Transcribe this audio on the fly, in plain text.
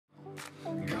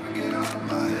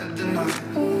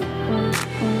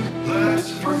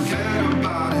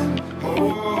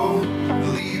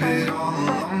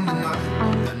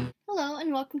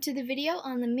welcome to the video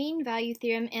on the mean value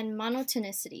theorem and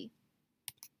monotonicity.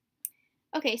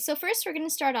 Okay, so first we're going to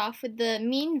start off with the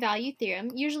mean value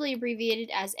theorem, usually abbreviated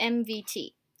as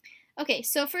MVT. Okay,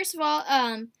 so first of all,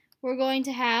 we're going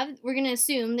to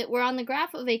assume that we're on the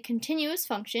graph of a continuous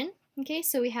function. Okay,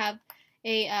 so we have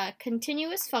a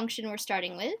continuous function we're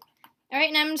starting with. Alright,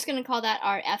 and I'm just going to call that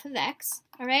our f of x.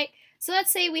 Alright, so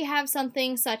let's say we have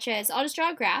something such as, I'll just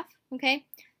draw a graph. Okay,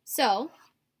 so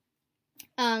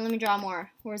let me draw a more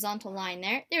horizontal line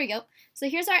there. There we go. So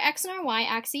here's our x and our y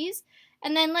axes.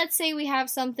 And then let's say we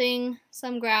have some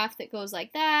graph that goes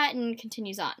like that and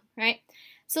continues on, right?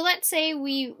 So let's say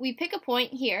we pick a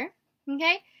point here,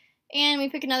 okay? And we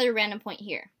pick another random point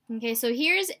here. Okay, so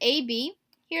here's AB,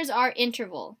 here's our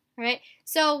interval, right?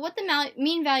 So what the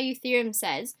mean value theorem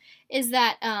says is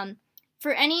that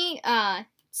for any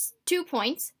 2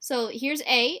 points, so here's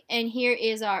A and here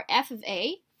is our f of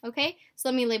A, okay? So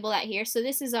let me label that here. So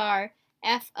this is our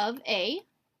f of A.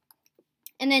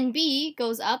 And then B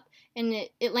goes up and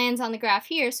it lands on the graph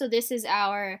here. So this is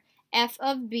our f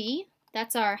of B.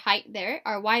 That's our height there,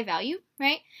 our y value,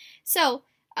 right? So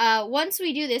once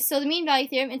we do this, so the mean value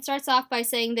theorem, it starts off by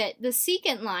saying that the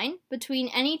secant line between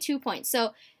any 2 points.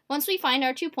 So once we find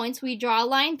our 2 points, we draw a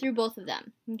line through both of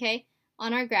them, okay,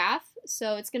 on our graph.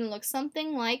 So it's going to look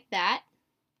something like that.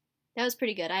 That was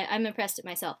pretty good. I'm impressed at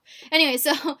myself. Anyway,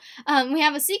 so we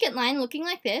have a secant line looking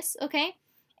like this, okay?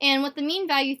 And what the mean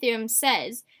value theorem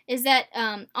says is that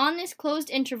on this closed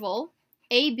interval,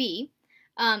 AB,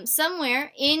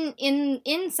 somewhere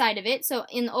inside of it, so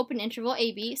in the open interval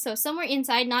AB, so somewhere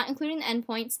inside, not including the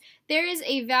endpoints, there is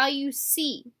a value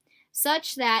C,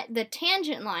 such that the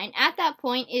tangent line at that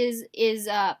point is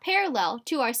parallel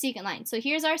to our secant line. So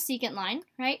here's our secant line,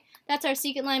 right? That's our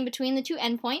secant line between the two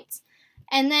endpoints.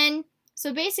 And then,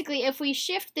 so basically, if we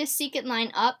shift this secant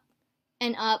line up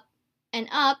and up and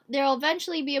up, there will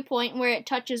eventually be a point where it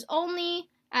touches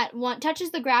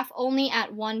the graph only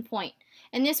at one point.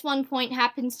 And this one point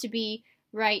happens to be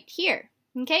right here,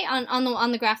 okay,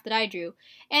 on the graph that I drew.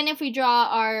 And if we draw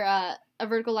our a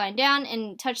vertical line down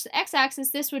and touch the x-axis,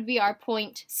 this would be our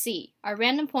point C, our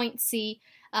random point C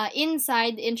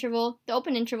inside the interval, the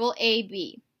open interval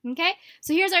AB. Okay,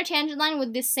 so here's our tangent line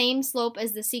with the same slope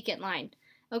as the secant line.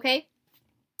 Okay,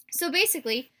 so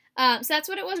basically, so that's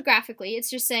what it was graphically. It's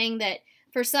just saying that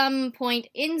for some point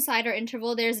inside our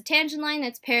interval, there's a tangent line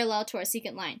that's parallel to our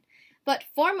secant line. But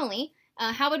formally,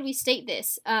 how would we state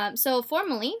this? So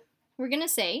formally, we're going to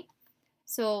say,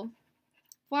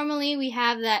 formally we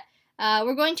have that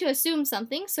we're going to assume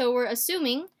something. So we're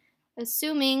assuming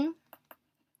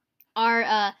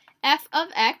our f of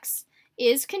x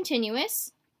is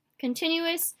continuous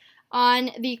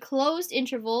on the closed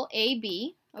interval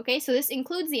AB. Okay, so this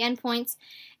includes the endpoints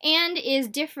and is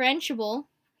differentiable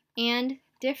on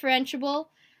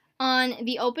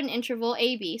the open interval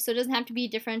AB. So it doesn't have to be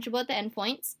differentiable at the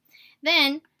endpoints.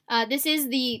 Then this is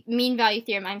the mean value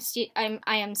theorem I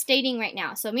am stating right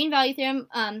now. So mean value theorem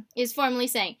is formally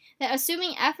saying that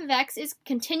assuming f of x is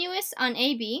continuous on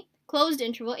AB, closed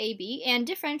interval AB, and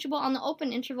differentiable on the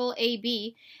open interval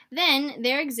AB, then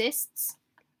there exists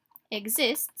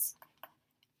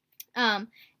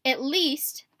at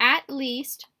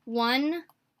least one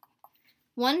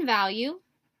value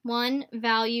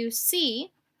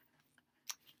C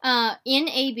in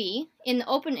AB, in the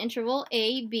open interval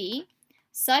AB,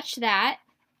 such that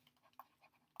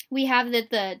we have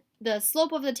that the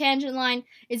slope of the tangent line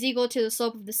is equal to the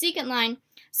slope of the secant line.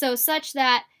 So such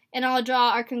that, and I'll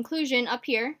draw our conclusion up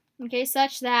here, okay,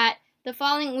 such that the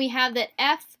following, we have that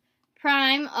f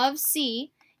prime of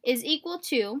C is equal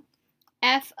to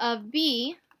f of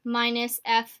B minus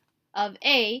f of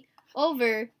A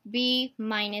over B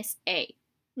minus A.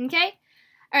 Okay?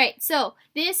 Alright, so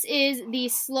this is the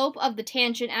slope of the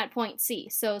tangent at point C.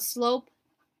 So slope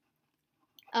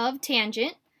of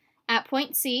tangent at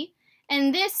point C,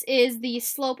 and this is the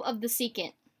slope of the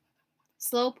secant.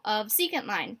 Slope of secant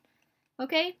line.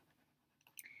 Okay?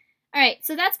 Alright,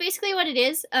 so that's basically what it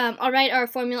is. I'll write our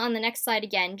formula on the next slide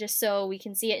again, just so we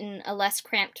can see it in a less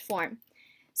cramped form.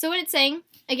 So what it's saying,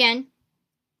 again,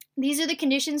 these are the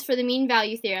conditions for the mean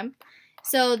value theorem.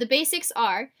 So the basics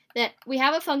are that we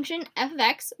have a function f of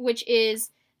x, which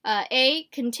is a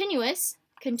continuous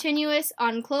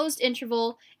on closed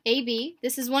interval AB.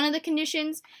 This is one of the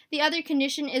conditions. The other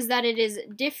condition is that it is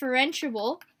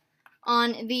differentiable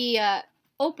on the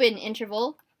open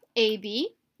interval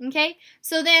AB. Okay,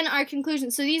 so then our conclusion,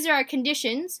 so these are our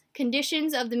conditions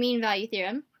of the mean value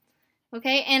theorem.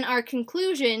 Okay, and our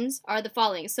conclusions are the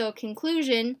following. So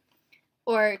conclusions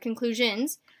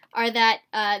are that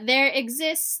there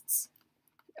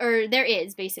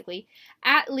is basically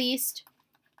at least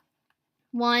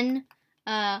one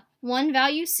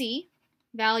value c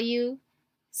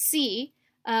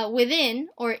within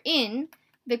or in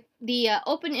the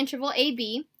open interval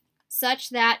AB, such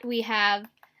that we have,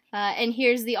 and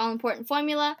here's the all-important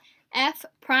formula, f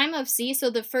prime of c, so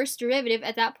the first derivative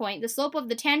at that point, the slope of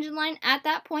the tangent line at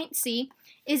that point c,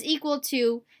 is equal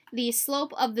to the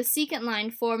slope of the secant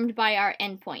line formed by our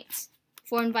endpoints,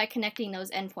 formed by connecting those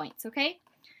endpoints, okay?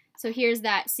 So here's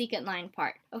that secant line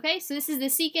part, okay? So this is the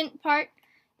secant part,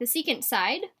 the secant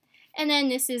side, and then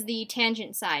this is the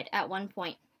tangent side at one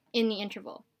point in the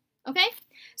interval, okay?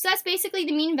 So that's basically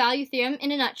the mean value theorem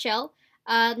in a nutshell.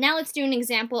 Now let's do an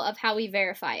example of how we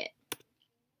verify it.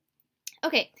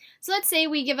 Okay, so let's say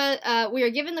we are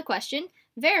given the question,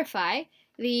 verify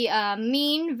the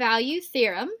mean value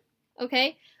theorem,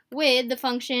 okay, with the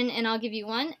function, and I'll give you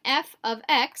one, f of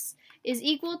x is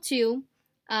equal to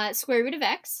square root of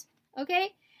x,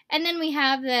 okay, and then we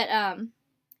have that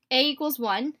a equals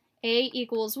 1,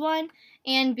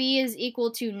 and b is equal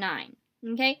to 9,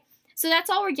 okay, so that's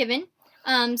all we're given.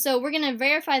 So we're going to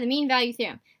verify the mean value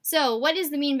theorem. So what is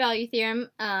the mean value theorem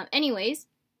anyways?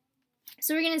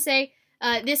 So we're going to say,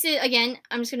 this is, again,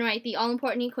 I'm just going to write the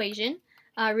all-important equation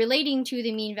relating to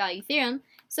the mean value theorem.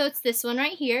 So it's this one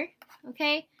right here,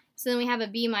 okay? So then we have a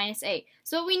b minus a.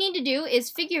 So what we need to do is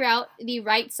figure out the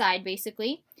right side,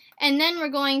 basically, and then we're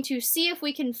going to see if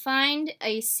we can find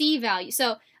a c value.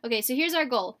 So, okay, so here's our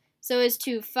goal. So is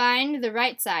to find the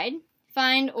right side,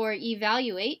 find or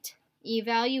evaluate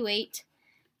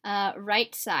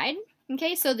right side.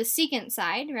 Okay, so the secant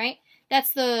side, right?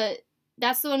 That's the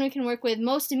one we can work with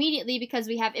most immediately because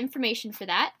we have information for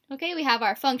that. Okay, we have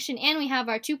our function and we have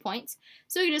our 2 points.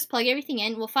 So we can just plug everything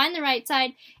in. We'll find the right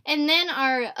side, and then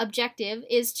our objective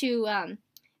is to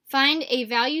find a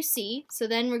value c. So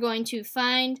then we're going to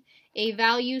find a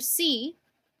value c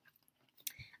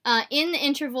in the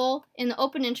interval, in the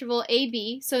open interval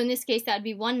AB. So in this case, that would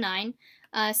be 1, 9,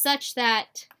 such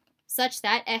that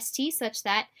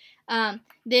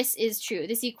this is true.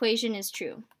 This equation is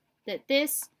true. That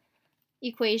this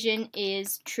equation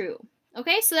is true.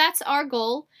 Okay, so that's our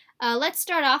goal. Let's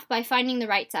start off by finding the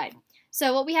right side.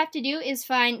 So what we have to do is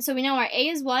find, so we know our a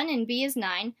is 1 and b is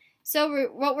 9. So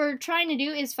what we're trying to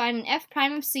do is find an f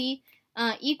prime of c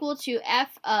equal to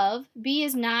f of b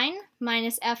is 9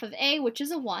 minus f of a, which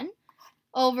is a 1,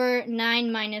 over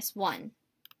 9 minus 1.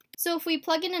 So if we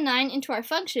plug in a 9 into our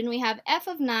function, we have f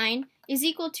of 9 is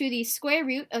equal to the square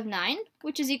root of 9,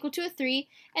 which is equal to a 3,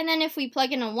 and then if we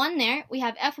plug in a 1 there, we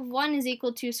have f of 1 is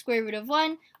equal to square root of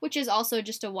 1, which is also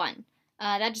just a 1.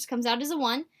 That just comes out as a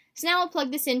 1. So now we'll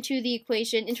plug this into the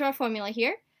equation, into our formula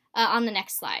here, on the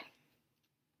next slide.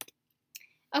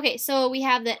 Okay, so we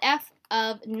have that f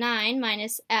of 9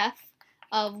 minus f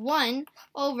of 1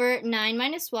 over 9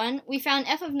 minus 1. We found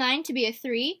f of 9 to be a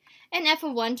 3, and f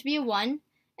of 1 to be a 1.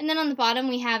 And then on the bottom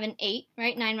we have an 8,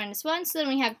 right? 9 minus 1. So then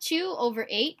we have 2 over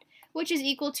 8, which is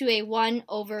equal to a 1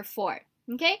 over 4.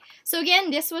 Okay? So again,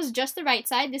 this was just the right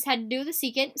side. This had to do with the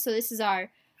secant. So this is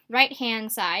our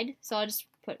right-hand side. So I'll just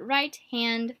put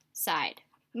right-hand side.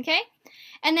 Okay?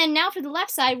 And then now for the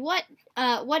left side, what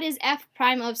is f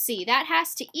prime of c? That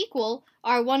has to equal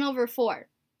our 1 over 4.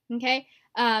 Okay?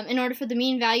 In order for the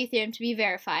mean value theorem to be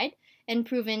verified and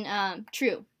proven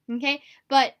true. Okay?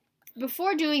 But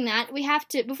before doing that, we have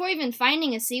to, before even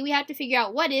finding a c, we have to figure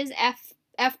out what is f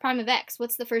prime of x.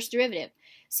 What's the first derivative?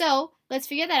 So let's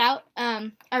figure that out.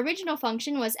 Our original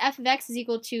function was f of x is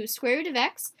equal to square root of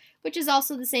x, which is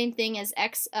also the same thing as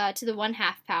x to the 1/2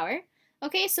 power.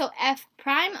 Okay, so f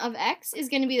prime of x is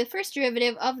going to be the first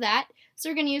derivative of that. So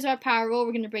we're going to use our power rule.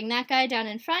 We're going to bring that guy down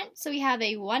in front. So we have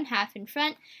a 1/2 in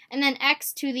front, and then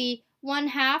x to the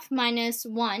 1/2 minus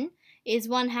 1 is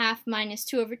 1/2 minus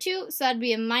 2 over 2, so that'd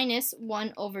be a minus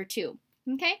 1 over 2.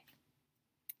 Okay?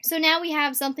 So now we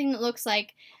have something that looks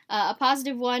like a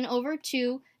positive 1 over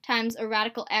 2 times a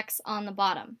radical x on the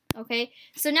bottom. Okay?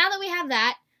 So now that we have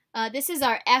that, this is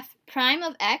our f prime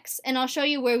of x, and I'll show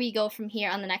you where we go from here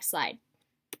on the next slide.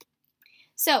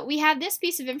 So we have this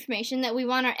piece of information that we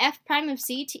want our f prime of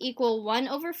c to equal 1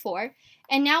 over 4,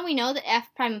 and now we know that f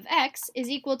prime of x is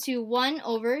equal to 1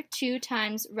 over 2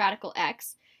 times radical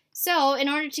x. So in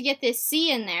order to get this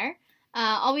c in there,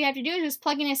 all we have to do is just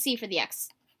plug in a c for the x,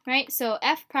 right? So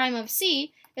f prime of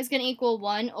c is going to equal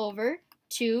 1 over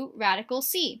 2 radical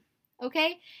c,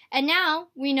 okay? And now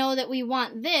we know that we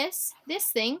want this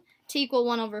thing to equal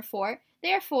 1 over 4.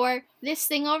 Therefore, this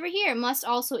thing over here must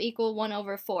also equal 1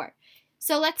 over 4.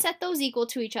 So let's set those equal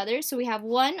to each other. So we have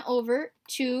 1 over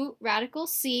 2 radical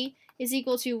c is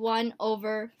equal to 1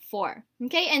 over 4.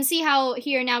 Okay, and see how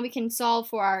here now we can solve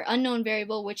for our unknown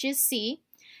variable, which is c.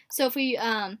 So if we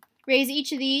raise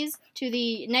each of these to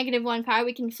the -1 power,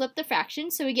 we can flip the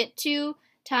fraction. So we get 2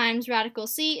 times radical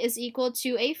c is equal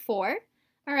to a 4.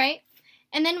 All right.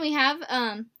 And then we have,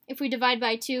 if we divide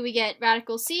by 2, we get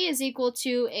radical c is equal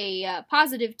to a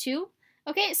positive 2.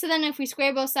 Okay, so then if we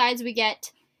square both sides, we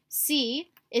get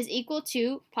c is equal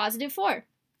to positive 4.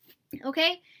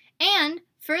 Okay, and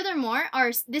furthermore,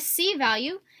 this c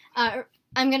value,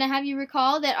 I'm going to have you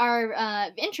recall that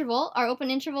our interval, our open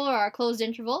interval or our closed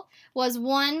interval, was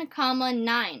 1,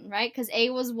 9, right? Because a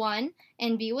was 1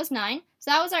 and b was 9.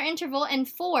 So that was our interval, and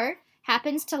 4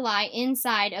 happens to lie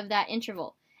inside of that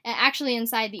interval. Actually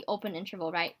inside the open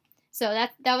interval, right? So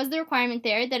that was the requirement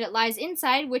there, that it lies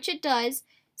inside, which it does.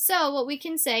 So what we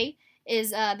can say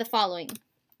is the following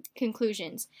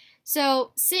conclusions.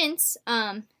 So since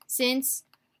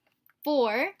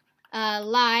 4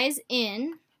 lies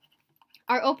in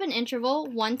our open interval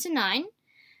 1 to 9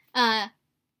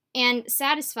 and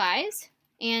satisfies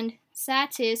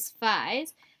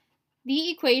the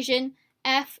equation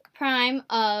f prime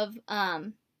of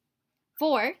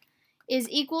 4 is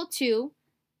equal to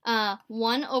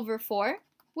 1 over 4,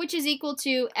 which is equal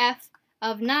to f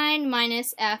of 9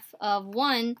 minus f of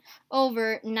 1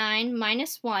 over 9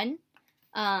 minus 1.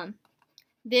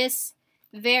 This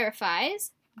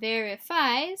verifies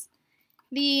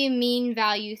the mean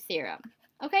value theorem.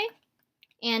 Okay?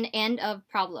 And end of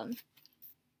problem.